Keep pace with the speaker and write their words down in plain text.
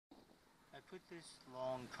put this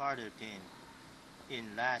long cottter pin in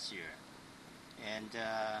last year, and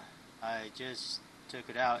I just took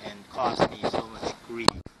it out and cost me so much grief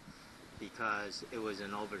because it was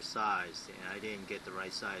an oversized and I didn't get the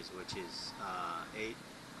right size, which is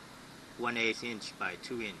 1/8 inch by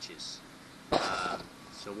 2 inches.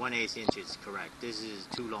 So 1/8 inch is correct. This is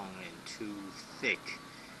too long and too thick.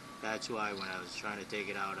 That's why when I was trying to take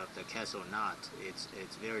it out of the castle knot, it's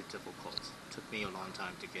very difficult. It took me a long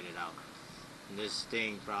time to get it out. And this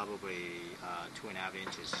thing probably 2.5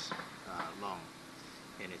 inches long,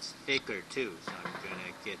 and it's thicker too. So I'm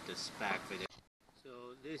gonna get the spec for this.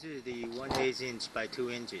 So this is the 1/8 inch by 2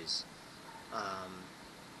 inches,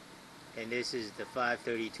 and this is the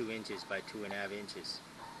 5/32 inches by 2.5 inches.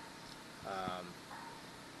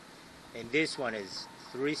 And this one is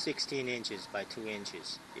 3/16 inches by 2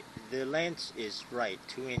 inches. The length is right,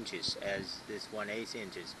 2 inches as this 1/8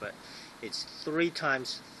 inches, but it's 3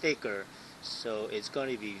 times thicker, so it's going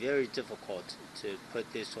to be very difficult to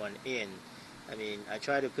put this one in. I mean, I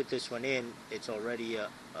try to put this one in, it's already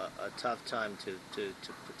a tough time to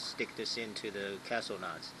stick this into the castle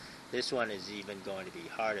knots. This one is even going to be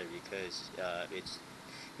harder because it's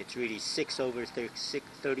really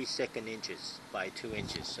 32 inches by 2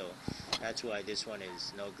 inches, so that's why this one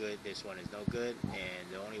is no good, this one is no good, and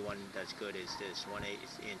the only one that's good is this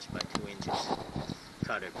 1/8 inch by 2 inches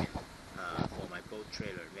cottter pin for my boat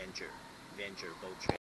trailer, Venture boat trailer.